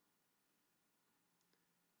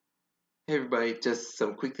Hey everybody, just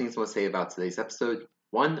some quick things I want to say about today's episode.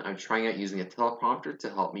 One, I'm trying out using a teleprompter to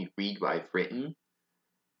help me read what I've written.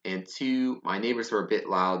 And two, my neighbors are a bit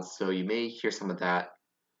loud, so you may hear some of that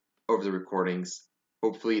over the recordings.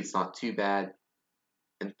 Hopefully it's not too bad.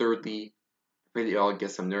 And thirdly, I pray that you all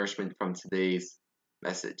get some nourishment from today's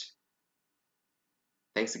message.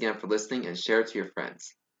 Thanks again for listening and share it to your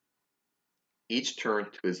friends. Each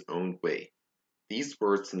turned to his own way. These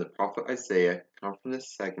words from the prophet Isaiah come from the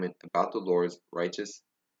segment about the Lord's righteous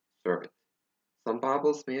servant. Some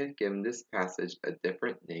Bibles may have given this passage a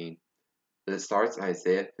different name, but it starts in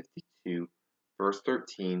Isaiah 52, verse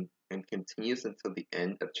 13, and continues until the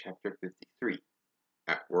end of chapter 53.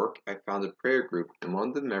 At work, I found a prayer group, and one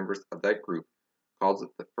of the members of that group calls it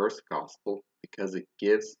the first gospel because it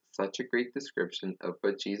gives such a great description of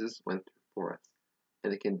what Jesus went through for us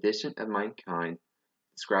and the condition of mankind,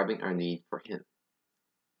 describing our need for Him.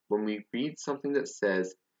 When we read something that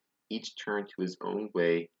says, each turned to his own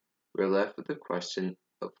way, we are left with the question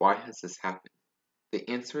of why has this happened? The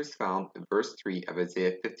answer is found in verse 3 of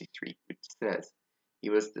Isaiah 53, which says, He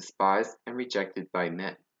was despised and rejected by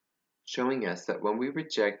men, showing us that when we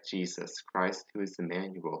reject Jesus Christ, who is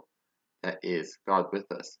Emmanuel, that is, God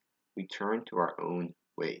with us, we turn to our own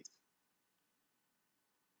ways.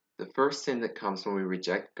 The first sin that comes when we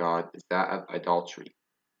reject God is that of idolatry,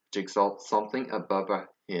 which exalts something above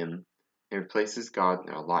Him and replaces God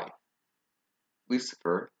in our life.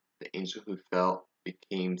 Lucifer, the angel who fell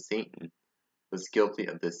became Satan, was guilty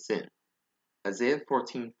of this sin. Isaiah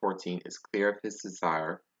 14:14 is clear of his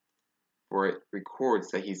desire, for it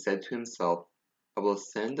records that he said to himself, I will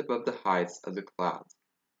ascend above the heights of the clouds.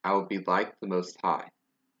 I will be like the Most High.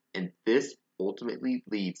 And this ultimately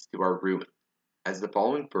leads to our ruin, as the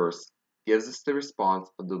following verse gives us the response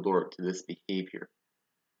of the Lord to this behavior.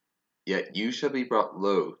 Yet you shall be brought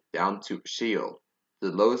low down to Sheol, the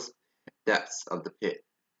lowest depths of the pit.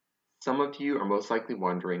 Some of you are most likely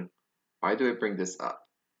wondering, why do I bring this up?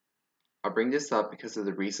 I bring this up because of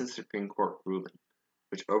the recent Supreme Court ruling,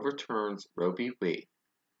 which overturns Roe v. Wade.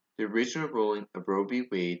 The original ruling of Roe v.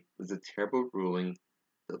 Wade was a terrible ruling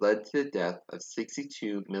that led to the death of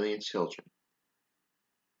 62 million children,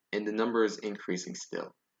 and the number is increasing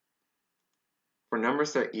still. For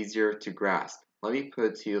numbers that are easier to grasp, let me put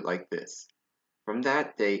it to you like this. From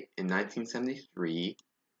that date in 1973,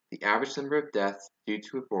 the average number of deaths due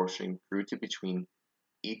to abortion grew to between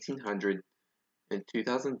 1,800 and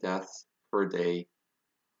 2,000 deaths per day.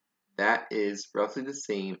 That is roughly the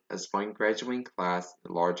same as one graduating class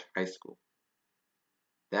in a large high school.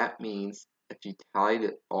 That means if you tallied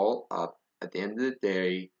it all up, at the end of the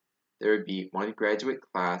day, there would be one graduate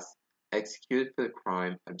class executed for the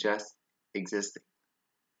crime of just existing,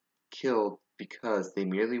 killed because they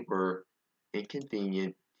merely were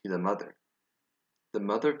inconvenient to the mother. The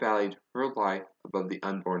mother valued her life above the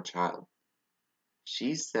unborn child.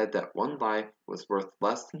 She said that one life was worth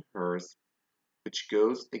less than hers, which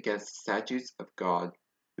goes against the statutes of God,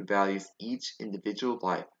 who values each individual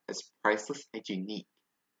life as priceless and unique.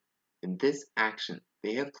 In this action,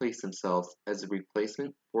 they have placed themselves as a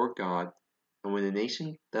replacement for God, and when a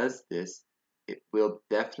nation does this, it will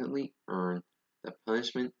definitely earn the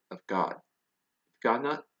punishment of God.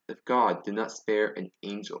 If God did not spare an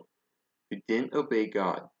angel who didn't obey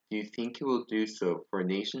God, do you think He will do so for a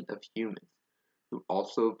nation of humans who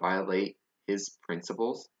also violate His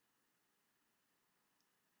principles?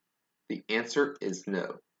 The answer is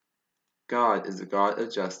no. God is a God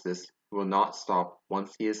of justice who will not stop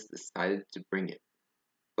once He has decided to bring it.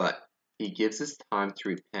 But He gives us time to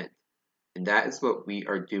repent, and that is what we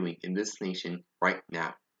are doing in this nation right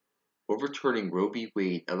now. Overturning Roe v.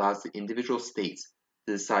 Wade allows the individual states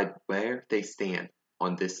to decide where they stand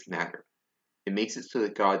on this matter. It makes it so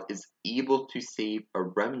that God is able to save a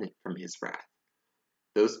remnant from His wrath.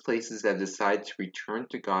 Those places that have decided to return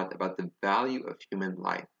to God about the value of human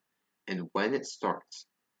life, and when it starts,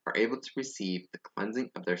 are able to receive the cleansing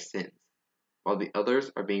of their sins, while the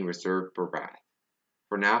others are being reserved for wrath.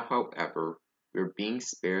 For now, however, we are being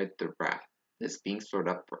spared the wrath that is being stored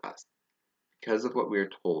up for us, because of what we are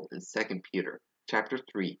told in 2 Peter chapter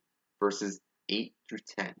 3, verses 8 through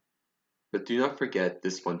 10. But do not forget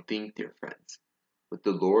this one thing, dear friends. With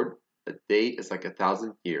the Lord, a day is like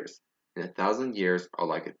 1,000 years, and 1,000 years are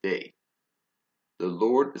like a day. The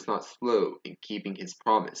Lord is not slow in keeping His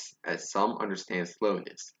promise, as some understand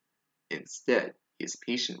slowness. Instead, He is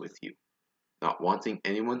patient with you, not wanting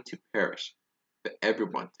anyone to perish, but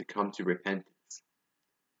everyone to come to repentance.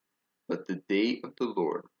 But the day of the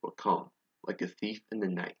Lord will come like a thief in the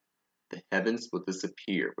night. The heavens will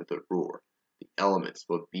disappear with a roar. The elements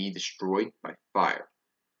will be destroyed by fire.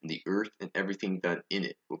 and the earth and everything done in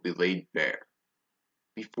it will be laid bare.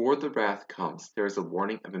 Before the wrath comes, there is a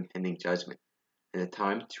warning of impending judgment and a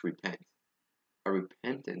time to repent, a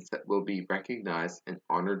repentance that will be recognized and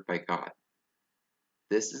honored by God.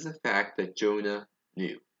 This is a fact that Jonah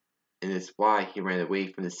knew, and is why he ran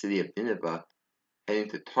away from the city of Nineveh, heading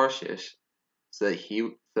to Tarshish, so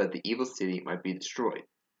that the evil city might be destroyed.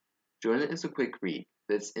 Jonah is a quick read,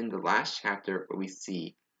 but it's in the last chapter where we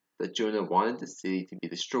see that Jonah wanted the city to be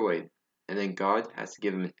destroyed, and then God has to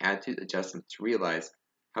give him an attitude adjustment to realize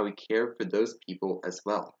how he cared for those people as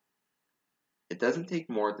well. It doesn't take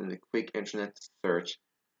more than a quick internet search to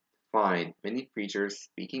find many preachers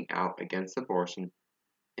speaking out against abortion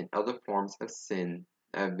and other forms of sin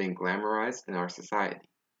that have been glamorized in our society.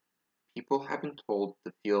 People have been told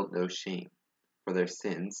to feel no shame for their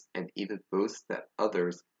sins and even boast that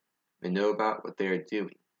others may know about what they are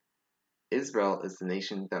doing. Israel is the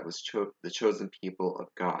nation that was the chosen people of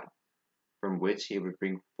God, from which he would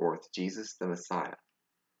bring forth Jesus the Messiah.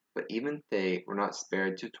 But even they were not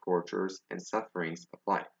spared to tortures and sufferings of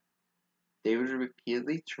life. They would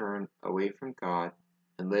repeatedly turn away from God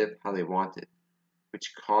and live how they wanted,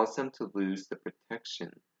 which caused them to lose the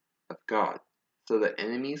protection of God, so that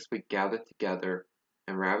enemies would gather together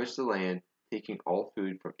and ravage the land, taking all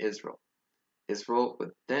food from Israel. Israel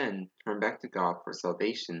would then turn back to God for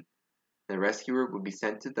salvation, and a rescuer would be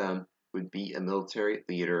sent to them, who would be a military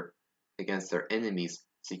leader against their enemies,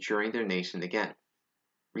 securing their nation again.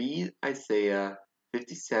 Read Isaiah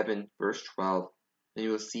 57, verse 12, and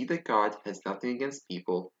you will see that God has nothing against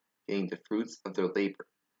people getting the fruits of their labor.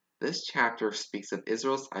 This chapter speaks of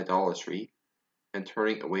Israel's idolatry and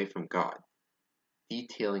turning away from God,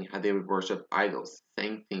 detailing how they would worship idols,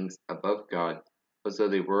 saying things above God as though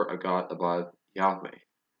they were a God above Yahweh.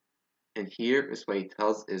 And here is what he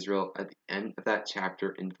tells Israel at the end of that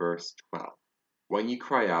chapter in verse 12. When you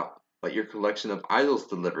cry out, let your collection of idols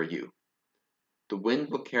deliver you. The wind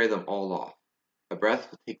will carry them all off, a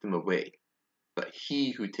breath will take them away. But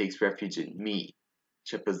he who takes refuge in me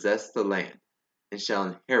shall possess the land, and shall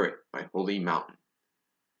inherit my holy mountain.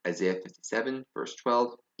 Isaiah 57, verse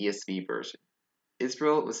 12, ESV version.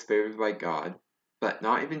 Israel was favored by God, but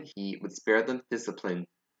not even he would spare them discipline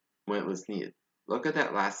when it was needed. Look at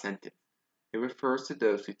that last sentence. It refers to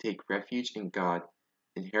those who take refuge in God,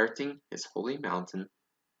 inheriting his holy mountain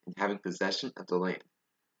and having possession of the land.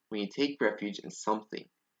 When you take refuge in something,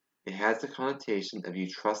 it has the connotation of you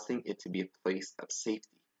trusting it to be a place of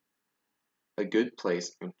safety, a good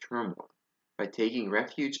place in turmoil. By taking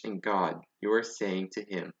refuge in God, you are saying to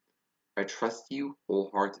him, I trust you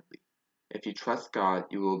wholeheartedly. If you trust God,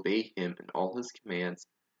 you will obey him in all his commands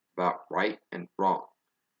about right and wrong.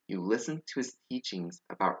 You listen to his teachings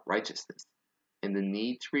about righteousness and the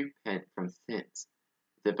need to repent from sins.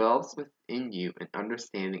 It develops within you an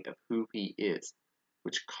understanding of who he is,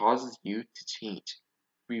 which causes you to change.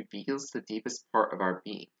 It reveals the deepest part of our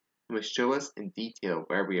being and will show us in detail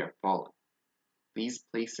where we are fallen. These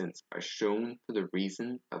places are shown for the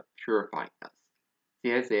reason of purifying us.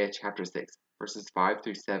 See Isaiah chapter 6, verses 5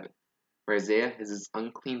 through 7, where Isaiah has his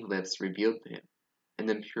unclean lips revealed to him, and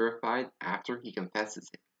then purified after he confesses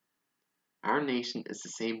him. Our nation is the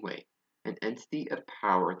same way, an entity of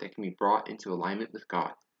power that can be brought into alignment with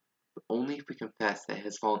God, but only if we confess that it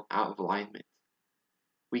has fallen out of alignment.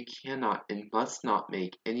 We cannot and must not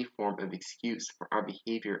make any form of excuse for our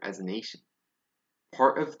behavior as a nation.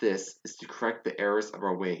 Part of this is to correct the errors of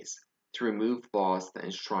our ways, to remove laws that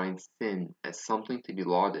enshrine sin as something to be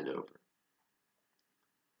lauded over.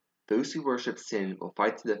 Those who worship sin will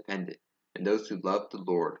fight to defend it, and those who love the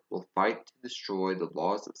Lord will fight to destroy the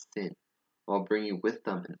laws of sin, while bringing with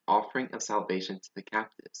them an offering of salvation to the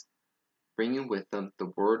captives, bringing with them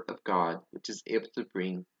the word of God, which is able to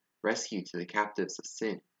bring rescue to the captives of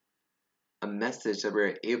sin, a message that we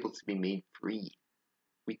are able to be made free.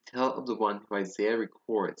 We tell of the one who Isaiah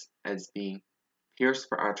records as being pierced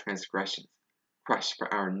for our transgressions, crushed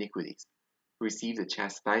for our iniquities, who received the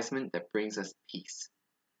chastisement that brings us peace,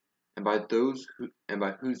 and by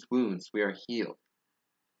whose wounds we are healed.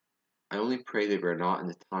 I only pray that we are not in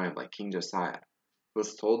the time like King Josiah, who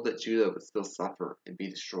was told that Judah would still suffer and be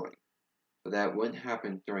destroyed, but that wouldn't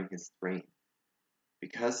happen during his reign,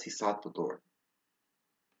 because he sought the Lord.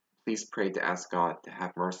 Please pray to ask God to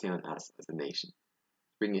have mercy on us as a nation, to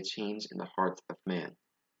bring a change in the hearts of man,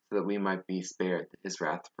 so that we might be spared his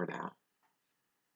wrath for now.